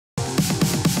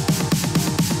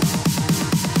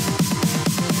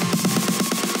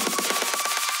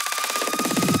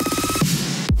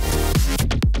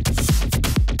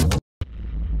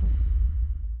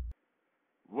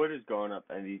going up,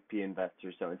 MVP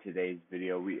investors? So in today's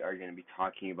video, we are going to be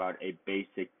talking about a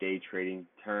basic day trading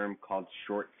term called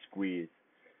short squeeze.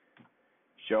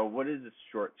 So what is a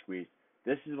short squeeze?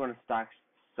 This is when a stock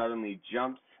suddenly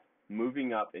jumps,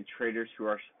 moving up, and traders who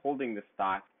are holding the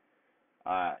stock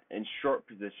in short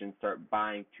positions start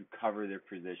buying to cover their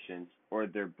positions, or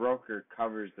their broker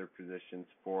covers their positions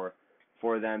for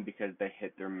them because they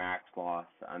hit their max loss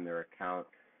on their account.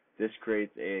 This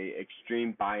creates a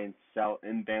extreme buy and sell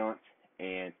imbalance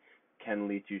and can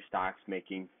lead to stocks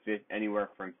making anywhere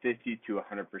from 50 to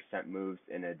 100% moves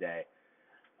in a day.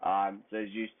 So as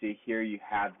you see here, you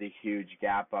have the huge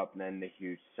gap up and then the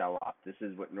huge sell off. This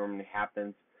is what normally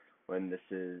happens when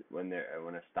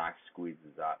a stock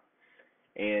squeezes up.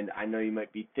 And I know you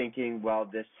might be thinking, well,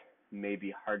 this may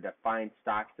be hard to find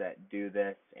stocks that do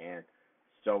this and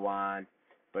so on.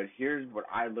 But here's what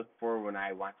I look for when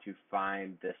I want to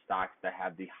find the stocks that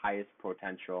have the highest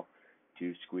potential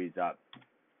to squeeze up.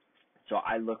 So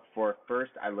I look for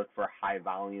high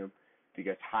volume,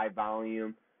 because high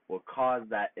volume will cause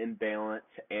that imbalance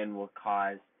and will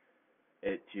cause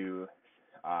it to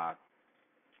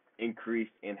increase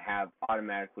and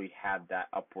automatically have that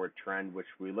upward trend, which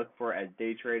we look for as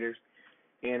day traders.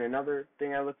 And another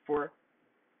thing I look for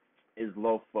is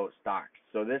low float stocks.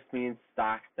 So this means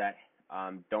stocks that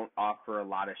don't offer a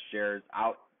lot of shares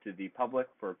out to the public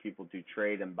for people to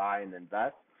trade and buy and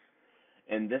invest.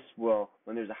 And this will,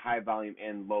 when there's a high volume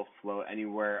and low float,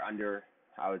 anywhere under,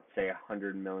 I would say,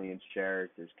 100 million shares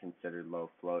is considered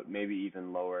low float, maybe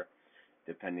even lower,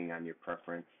 depending on your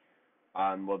preference.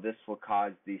 This will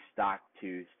cause the stock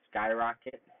to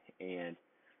skyrocket and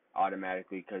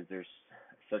automatically, because there's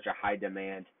such a high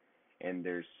demand and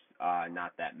there's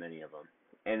not that many of them.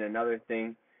 And another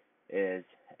thing is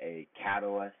a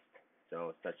catalyst,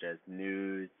 so such as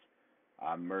news,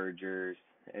 mergers,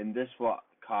 and this will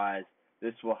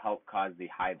help cause the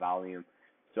high volume.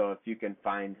 So if you can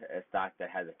find a stock that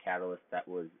has a catalyst,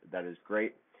 that is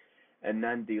great. And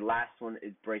then the last one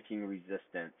is breaking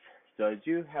resistance. So as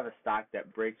you have a stock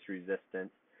that breaks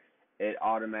resistance, it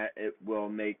will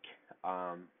make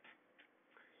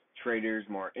traders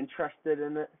more interested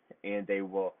in it, and they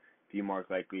will be more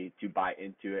likely to buy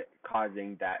into it,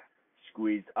 causing that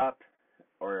squeeze up,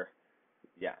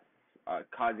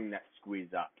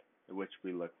 which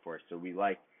we look for. So we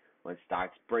like when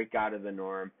stocks break out of the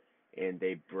norm and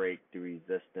they break the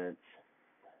resistance.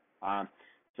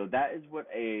 So that is what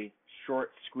a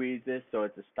short squeeze is. So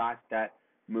it's a stock that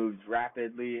moves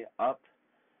rapidly up.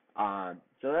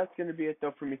 So that's going to be it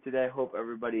though for me today. I hope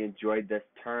everybody enjoyed this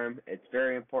term. It's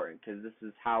very important because this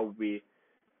is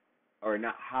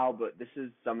this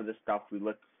is some of the stuff we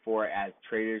look for as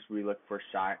traders. We look for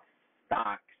stocks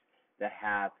that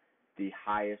have the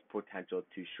highest potential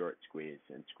to short squeeze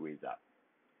and squeeze up.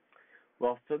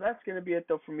 Well, so that's going to be it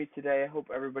though for me today. I hope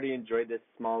everybody enjoyed this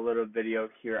small little video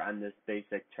here on this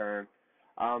basic term.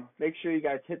 Make sure you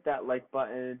guys hit that like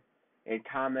button and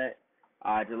comment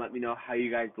to let me know how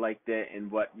you guys liked it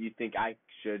and what you think I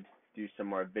should do some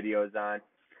more videos on.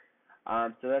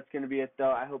 So that's going to be it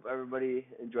though. I hope everybody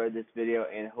enjoyed this video,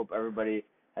 and I hope everybody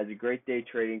has a great day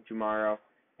trading tomorrow,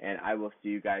 and I will see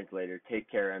you guys later. Take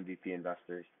care, MVP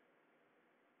investors.